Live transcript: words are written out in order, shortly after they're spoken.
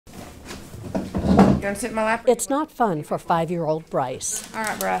You want to sit in my lap? It's not fun for 5-year-old Bryce. All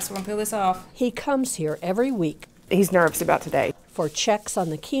right, Bryce, we're going to peel this off. He comes here every week He's nervous about today. for checks on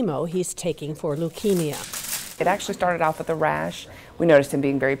the chemo he's taking for leukemia. It actually started off with a rash. We noticed him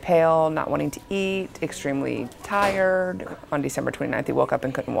being very pale, not wanting to eat, extremely tired. On December 29th, he woke up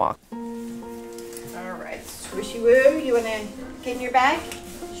and couldn't walk. All right, Swooshy Woo, you want to get in your bag?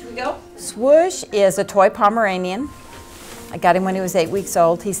 Should we go? Swoosh is a toy Pomeranian. I got him when he was 8 weeks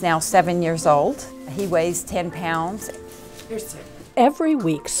old. He's now 7 years old. He weighs 10 pounds. Here's two. Every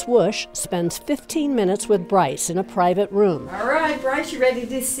week, Swoosh spends 15 minutes with Bryce in a private room. All right, Bryce, you ready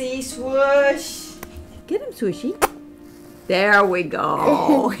to see Swoosh? Get him, Swooshy. There we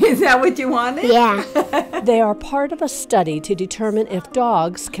go. Is that what you wanted? Yeah. They are part of a study to determine if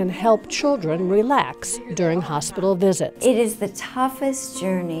dogs can help children relax during hospital visits. It is the toughest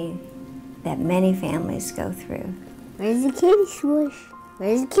journey that many families go through. Where's the kitty, Swoosh?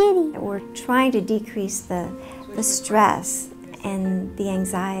 Where's the kitty? We're trying to decrease the stress and the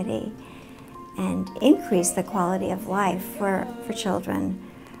anxiety and increase the quality of life for children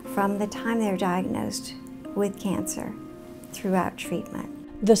from the time they're diagnosed with cancer throughout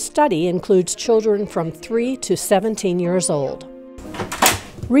treatment. The study includes children from 3 to 17 years old.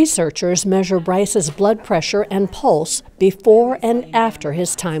 Researchers measure Bryce's blood pressure and pulse before and after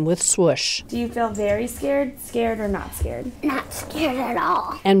his time with Swoosh. Do you feel very scared, or not scared? Not scared at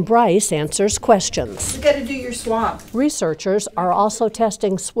all. And Bryce answers questions. You got to do your swab. Researchers are also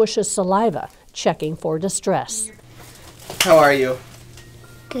testing Swoosh's saliva, checking for distress. How are you?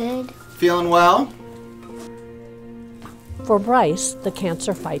 Good. Feeling well? For Bryce, the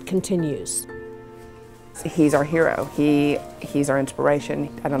cancer fight continues. He's our hero. He's our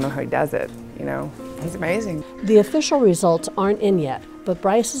inspiration. I don't know how he does it, you know. He's amazing. The official results aren't in yet, but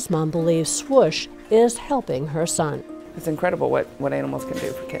Bryce's mom believes Swoosh is helping her son. It's incredible what animals can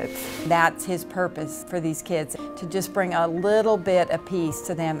do for kids. That's his purpose for these kids, to just bring a little bit of peace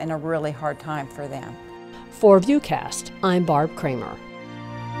to them in a really hard time for them. For ViewCast, I'm Barb Cramer.